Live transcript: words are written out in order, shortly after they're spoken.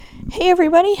Hey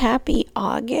everybody, happy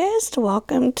August.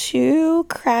 Welcome to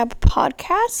Crab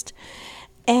Podcast.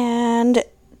 And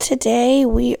today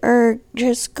we are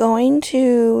just going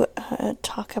to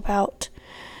talk about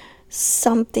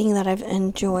something that I've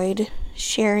enjoyed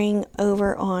sharing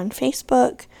over on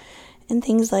Facebook and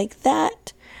things like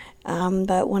that.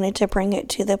 But wanted to bring it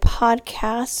to the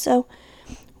podcast. So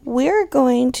we're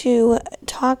going to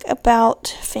talk about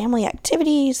family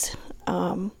activities,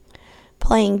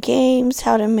 playing games,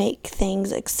 how to make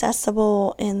things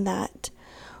accessible in that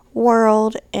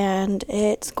world, and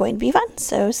it's going to be fun,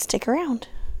 so stick around.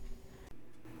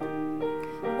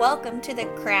 Welcome to the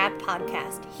Crab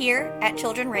Podcast. Here at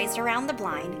Children Raised Around the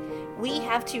Blind, we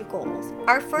have two goals.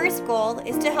 Our first goal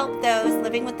is to help those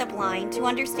living with the blind to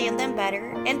understand them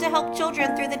better and to help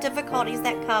children through the difficulties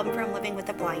that come from living with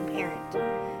a blind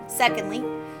parent. Secondly,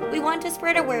 we want to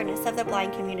spread awareness of the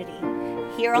blind community.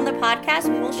 Here on the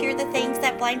podcast, we will share the things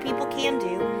that blind people can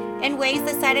do and ways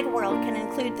the sighted world can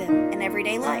include them in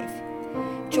everyday life.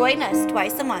 Join us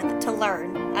twice a month to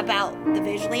learn about the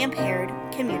visually impaired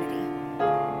community.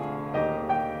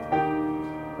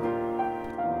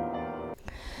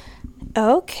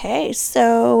 Okay,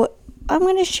 so I'm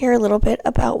going to share a little bit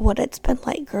about what it's been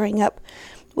like growing up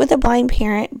with a blind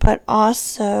parent, but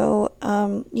also,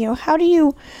 how do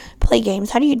you play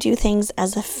games? How do you do things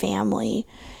as a family?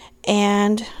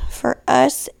 And for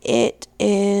us, it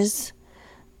is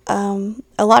a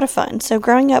lot of fun. So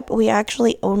growing up, we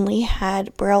actually only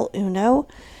had Braille Uno,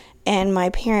 and my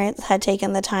parents had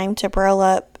taken the time to Braille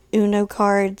up Uno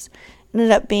cards. It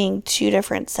ended up being two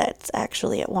different sets,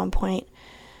 actually, at one point.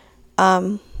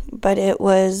 But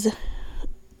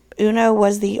Uno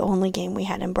was the only game we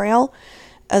had in Braille,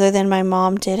 other than my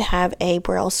mom did have a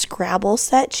Braille Scrabble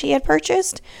set she had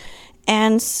purchased.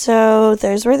 And so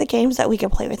those were the games that we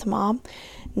could play with Mom.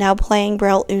 Now playing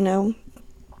Braille Uno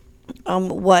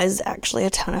was actually a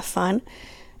ton of fun,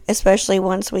 especially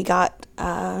once we got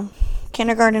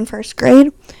kindergarten, first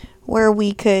grade, where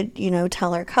we could,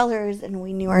 tell our colors and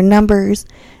we knew our numbers.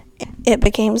 It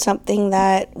became something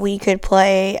that we could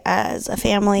play as a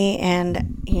family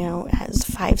and, as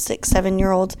 5, 6,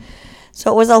 7-year-olds.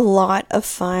 So it was a lot of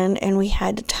fun, and we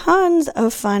had tons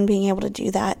of fun being able to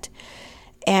do that.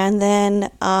 And then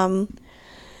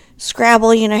Scrabble,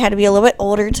 had to be a little bit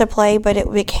older to play, but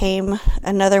it became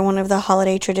another one of the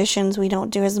holiday traditions. We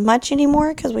don't do as much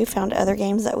anymore because we found other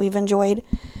games that we've enjoyed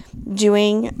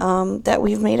doing that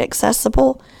we've made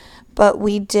accessible. But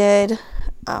we did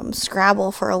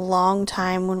Scrabble for a long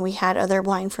time when we had other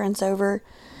blind friends over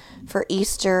for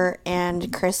Easter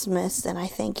and Christmas, and I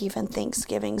think even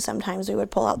Thanksgiving. Sometimes we would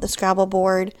pull out the Scrabble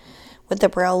board with the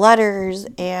Braille letters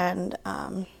and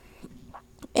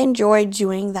enjoyed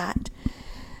doing that.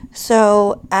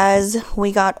 So as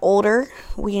we got older,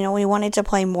 we wanted to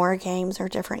play more games or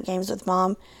different games with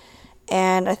Mom,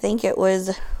 and I think it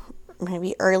was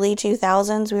maybe early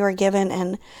 2000s we were given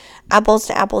an Apples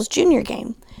to Apples Junior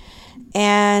game,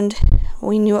 and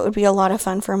we knew it would be a lot of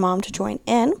fun for Mom to join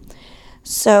in.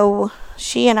 So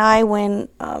she and I, when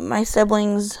my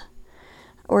siblings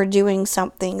were doing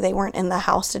something, they weren't in the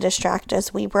house to distract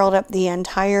us, we rolled up the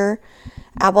entire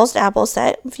Apples to Apples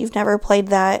set. If you've never played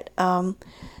that,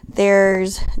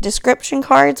 there's description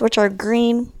cards, which are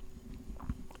green,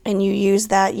 and you use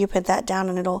that, you put that down,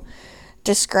 and it'll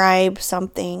describe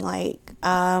something like,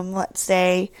 let's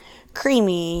say,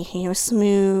 creamy,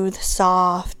 smooth,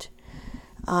 soft,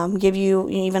 give you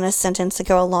even a sentence to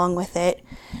go along with it.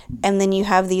 And then you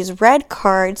have these red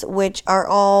cards, which are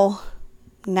all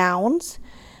nouns,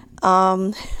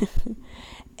 and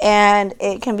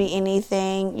it can be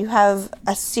anything. You have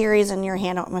a series in your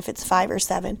hand, I don't know if it's 5 or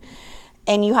 7,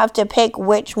 and you have to pick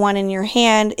which one in your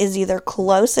hand is either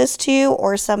closest to,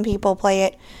 or some people play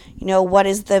it, what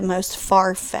is the most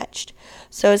far-fetched.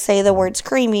 So say the word's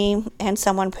creamy, and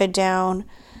someone put down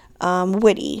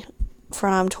Woody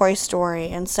from Toy Story,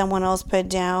 and someone else put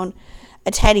down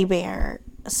a teddy bear,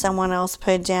 someone else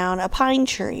put down a pine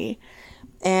tree,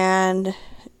 and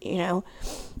you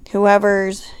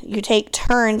take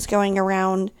turns going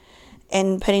around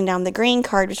and putting down the green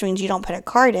card, which means you don't put a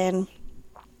card in,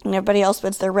 and everybody else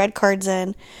puts their red cards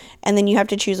in, and then you have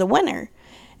to choose a winner.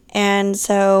 And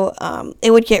so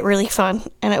it would get really fun,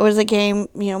 and it was a game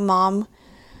Mom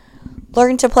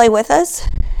learned to play with us.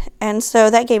 And so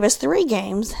that gave us 3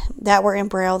 games that were in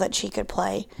Braille that she could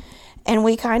play. And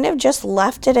we kind of just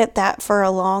left it at that for a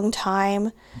long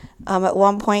time. At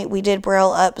one point, we did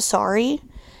Braille up Sorry.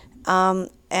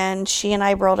 And she and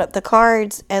I Brailled up the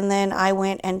cards. And then I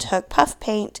went and took puff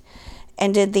paint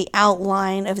and did the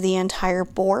outline of the entire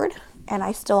board. And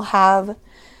I still have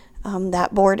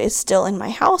That board is still in my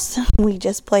house. We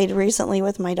just played recently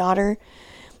with my daughter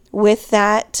with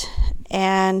that,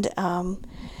 and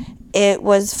it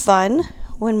was fun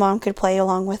when Mom could play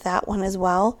along with that one as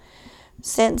well.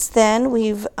 Since then,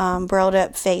 we've brought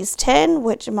up Phase 10,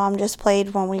 which Mom just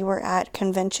played when we were at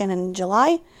convention in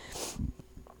July.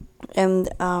 And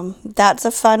that's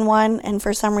a fun one. And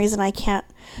for some reason, I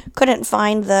couldn't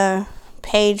find the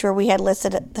page where we had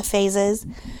listed the phases.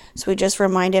 So we just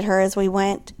reminded her as we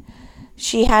went.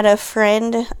 She had a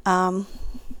friend, I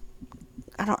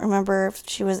don't remember if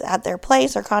she was at their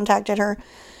place or contacted her,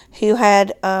 who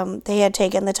had, they had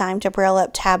taken the time to braille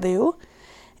up Taboo.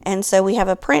 And so we have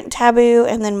a print Taboo,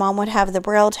 and then Mom would have the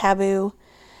braille Taboo.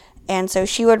 And so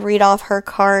she would read off her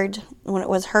card when it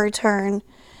was her turn.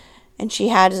 And she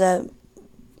had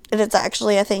it's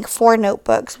actually, I think, 4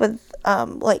 notebooks with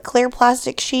like clear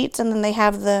plastic sheets, and then they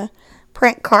have the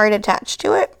print card attached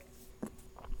to it.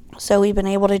 So we've been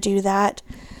able to do that.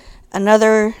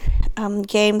 Another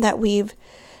game that we've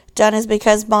done is,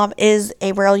 because Mom is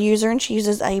a Braille user and she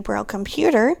uses a Braille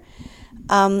computer,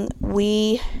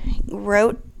 we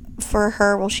wrote for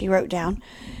her, well, she wrote down,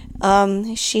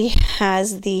 she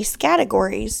has these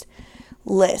categories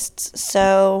lists.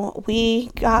 So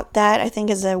we got that, I think,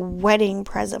 as a wedding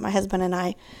present, my husband and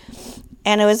I.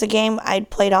 And it was a game I'd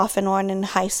played off and on in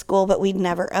high school, but we'd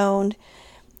never owned.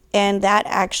 And that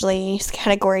actually,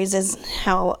 categories, is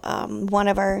how one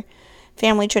of our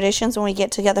family traditions when we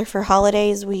get together for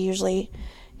holidays. We usually,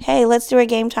 hey, let's do a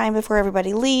game time before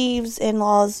everybody leaves,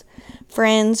 in-laws,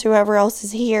 friends, whoever else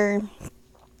is here.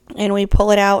 And we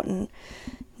pull it out, and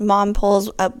Mom pulls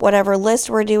up whatever list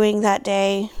we're doing that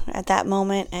day at that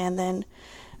moment. And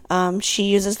then she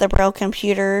uses the Braille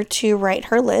computer to write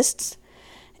her lists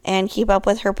and keep up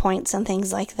with her points and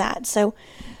things like that. So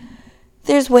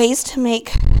there's ways to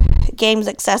make games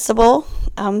accessible.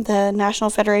 The National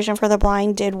Federation for the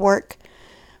Blind did work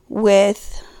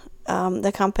with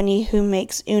the company who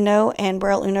makes Uno, and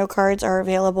Braille Uno cards were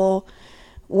available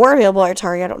at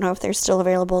Target. I don't know if they're still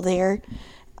available there.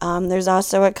 There's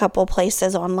also a couple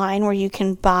places online where you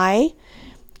can buy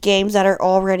games that are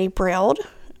already brailled,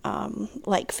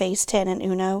 like Phase 10 and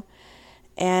Uno,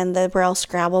 and the Braille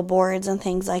Scrabble boards and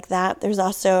things like that. There's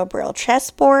also a Braille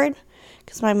chess board,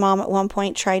 because my mom at one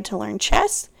point tried to learn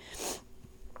chess,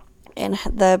 and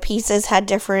the pieces had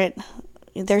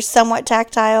they're somewhat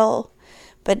tactile,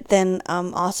 but then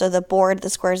also the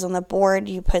squares on the board,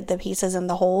 you put the pieces in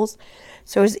the holes,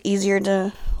 so it was easier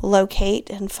to locate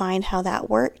and find how that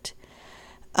worked.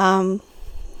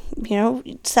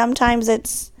 Sometimes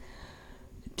it's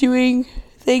doing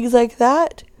things like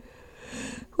that,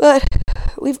 but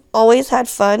we've always had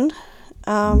fun,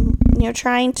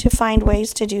 trying to find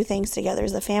ways to do things together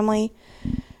as a family.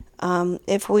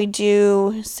 If we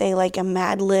do, say, like a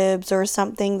Mad Libs or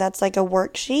something that's like a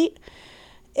worksheet,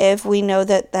 if we know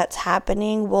that that's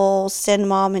happening, we'll send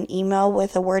Mom an email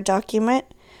with a Word document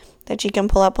that she can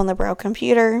pull up on the Braille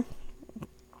computer,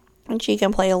 and she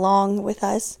can play along with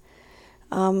us.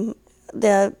 Having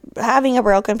a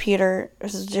Braille computer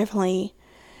is definitely,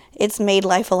 it's made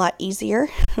life a lot easier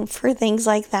for things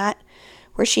like that,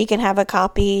 where she can have a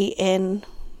copy in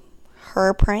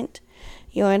her print,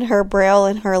 in her Braille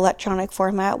and her electronic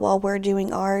format while we're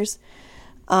doing ours.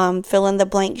 Fill in the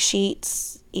blank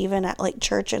sheets, even at like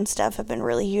church and stuff, have been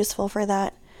really useful for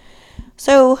that.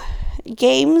 So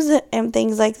games and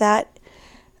things like that,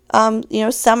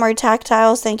 some are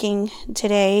tactile. Thinking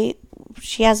today,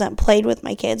 she hasn't played with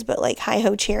my kids, but like Hi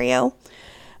Ho Cheerio,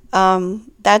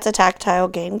 that's a tactile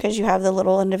game, because you have the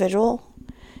little individual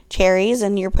cherries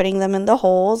and you're putting them in the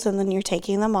holes and then you're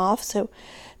taking them off. So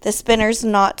the spinners,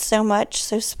 not so much.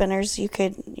 So spinners, you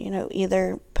could,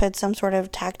 either put some sort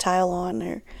of tactile on,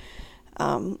 or,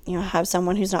 have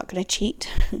someone who's not going to cheat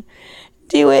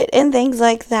do it, and things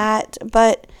like that.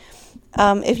 But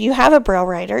if you have a Braille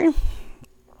writer,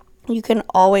 you can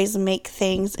always make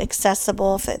things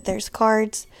accessible if there's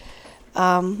cards.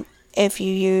 If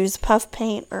you use puff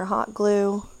paint or hot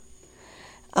glue,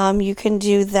 you can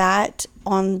do that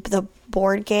on the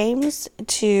board games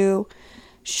to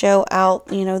show out,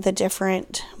 the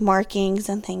different markings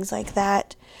and things like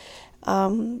that.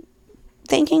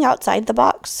 Thinking outside the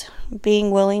box,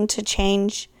 being willing to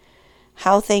change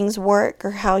how things work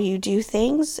or how you do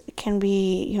things can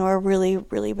be, a really,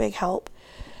 really big help.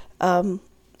 And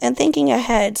thinking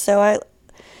ahead. So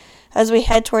as we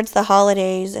head towards the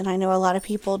holidays, and I know a lot of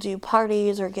people do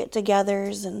parties or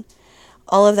get-togethers, and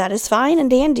all of that is fine and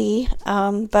dandy.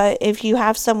 But if you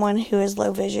have someone who is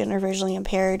low vision or visually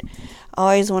impaired, I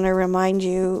always want to remind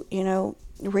you,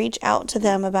 reach out to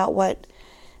them about what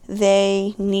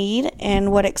they need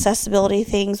and what accessibility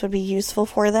things would be useful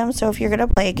for them. So if you're going to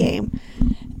play a game,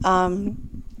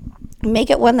 make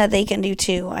it one that they can do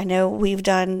too. I know we've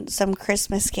done some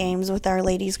Christmas games with our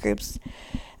ladies groups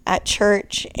at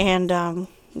church, and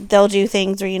they'll do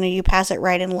things where, you pass it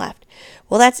right and left.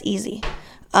 Well, that's easy.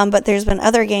 But there's been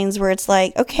other games where it's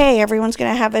like, okay, everyone's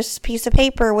going to have a piece of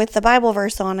paper with the Bible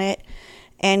verse on it,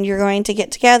 and you're going to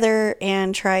get together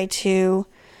and try to,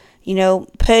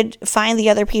 find the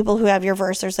other people who have your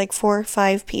verse. There's like 4 or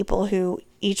 5 people who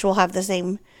each will have the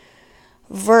same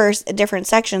verse at different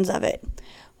sections of it.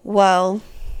 Well,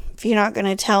 if you're not going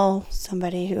to tell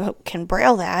somebody who can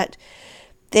braille that,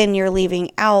 then you're leaving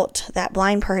out that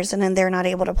blind person and they're not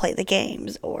able to play the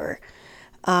games, or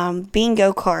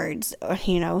bingo cards, or,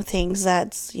 things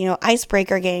that's,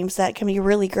 icebreaker games that can be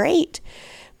really great,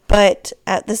 but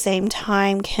at the same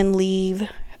time can leave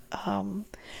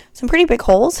some pretty big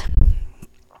holes.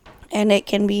 And it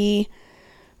can be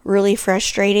really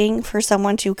frustrating for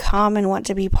someone to come and want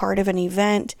to be part of an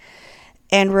event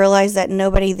and realize that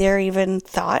nobody there even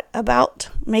thought about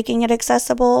making it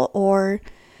accessible or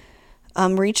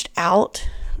reached out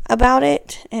about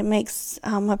it. It makes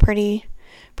a pretty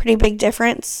big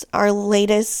difference. Our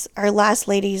last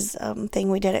ladies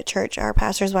thing we did at church, our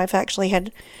pastor's wife actually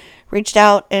had reached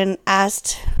out and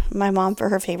asked my mom for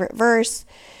her favorite verse,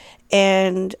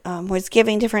 and was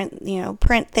giving different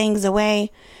print things away,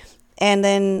 and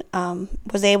then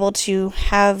was able to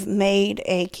have made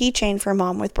a keychain for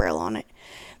Mom with Braille on it.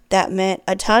 That meant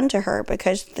a ton to her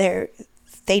because they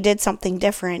did something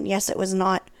different. Yes, it was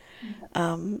not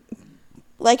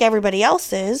like everybody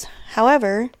else's.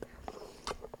 However,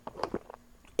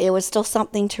 it was still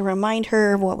something to remind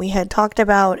her of what we had talked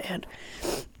about and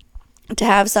to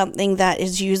have something that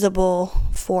is usable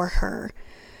for her.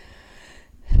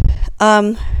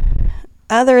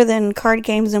 Other than card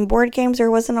games and board games,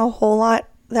 there wasn't a whole lot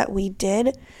that we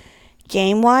did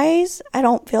game-wise, I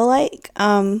don't feel like.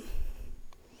 As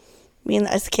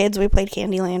kids, we played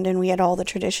Candyland, and we had all the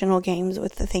traditional games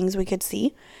with the things we could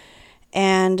see.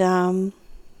 And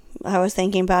I was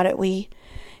thinking about it. We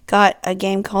got a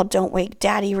game called Don't Wake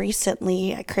Daddy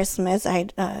recently at Christmas. I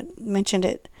mentioned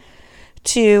it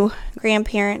to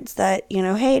grandparents that,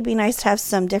 hey, it'd be nice to have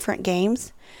some different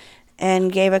games,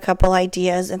 and gave a couple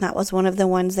ideas, and that was one of the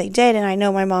ones they did. And I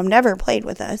know my mom never played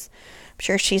with us. I'm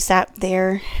sure she sat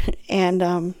there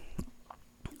and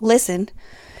listened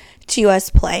to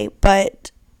us play. But,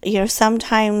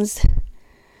 sometimes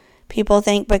people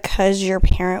think because your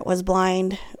parent was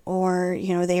blind or,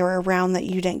 they were around that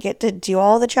you didn't get to do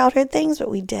all the childhood things,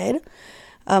 but we did.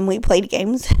 We played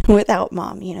games without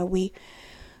Mom.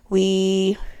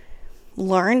 We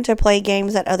learned to play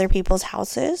games at other people's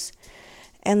houses,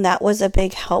 and that was a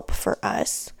big help for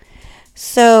us.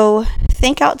 So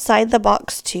think outside the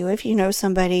box too. If you know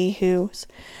somebody whose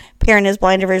parent is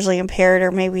blind or visually impaired, or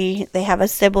maybe they have a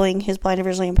sibling who's blind or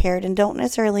visually impaired, and don't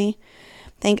necessarily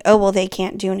think, oh, well, they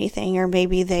can't do anything, or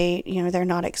maybe they, they're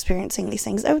not experiencing these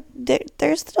things. Oh,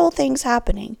 there's still things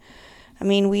happening.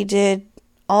 We did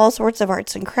all sorts of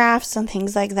arts and crafts and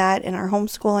things like that in our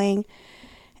homeschooling,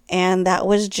 and that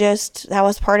was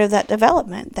part of that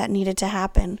development that needed to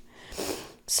happen.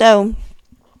 So,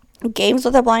 games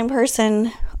with a blind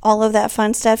person, all of that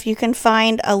fun stuff. You can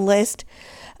find a list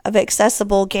of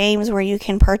accessible games where you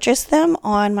can purchase them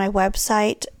on my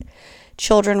website,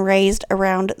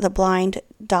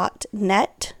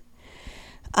 childrenraisedaroundtheblind.net.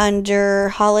 Under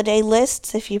holiday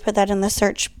lists, if you put that in the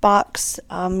search box,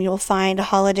 you'll find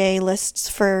holiday lists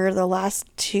for the last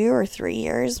 2 or 3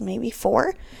 years, maybe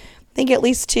 4. I think at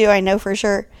least 2, I know for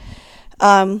sure.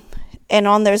 And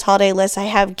on those holiday lists, I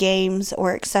have games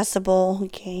or accessible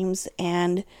games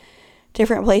and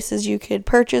different places you could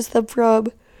purchase them from.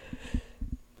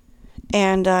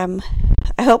 And I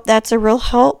hope that's a real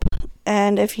help.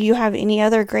 And if you have any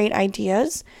other great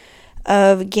ideas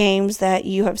of games that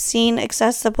you have seen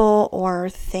accessible or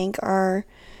think are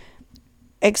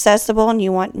accessible and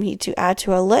you want me to add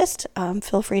to a list,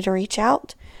 feel free to reach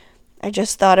out. I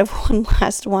just thought of one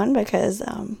last one because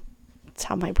that's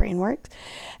how my brain works.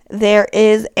 There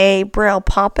is a Braille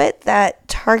Poppet that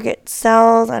Target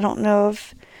sells. I don't know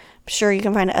if, I'm sure you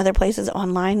can find it other places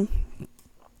online,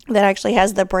 that actually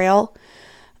has the Braille,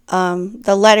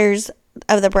 the letters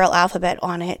of the Braille alphabet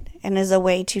on it, and is a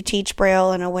way to teach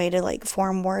Braille and a way to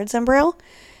form words in Braille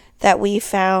that we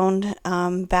found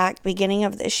back beginning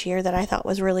of this year that I thought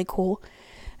was really cool.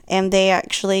 And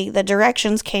the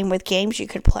directions came with games you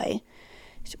could play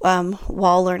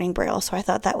while learning Braille, so I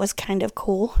thought that was kind of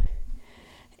cool.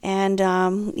 And,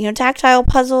 tactile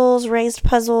puzzles, raised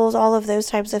puzzles, all of those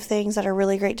types of things that are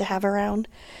really great to have around.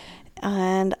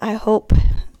 And I hope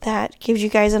that gives you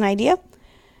guys an idea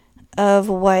of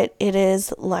what it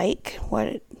is like,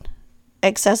 what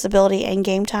accessibility and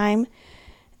game time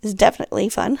is definitely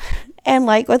fun and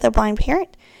like with a blind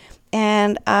parent.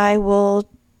 And I will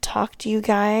talk to you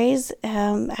guys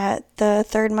at the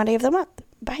third Monday of the month.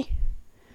 Bye.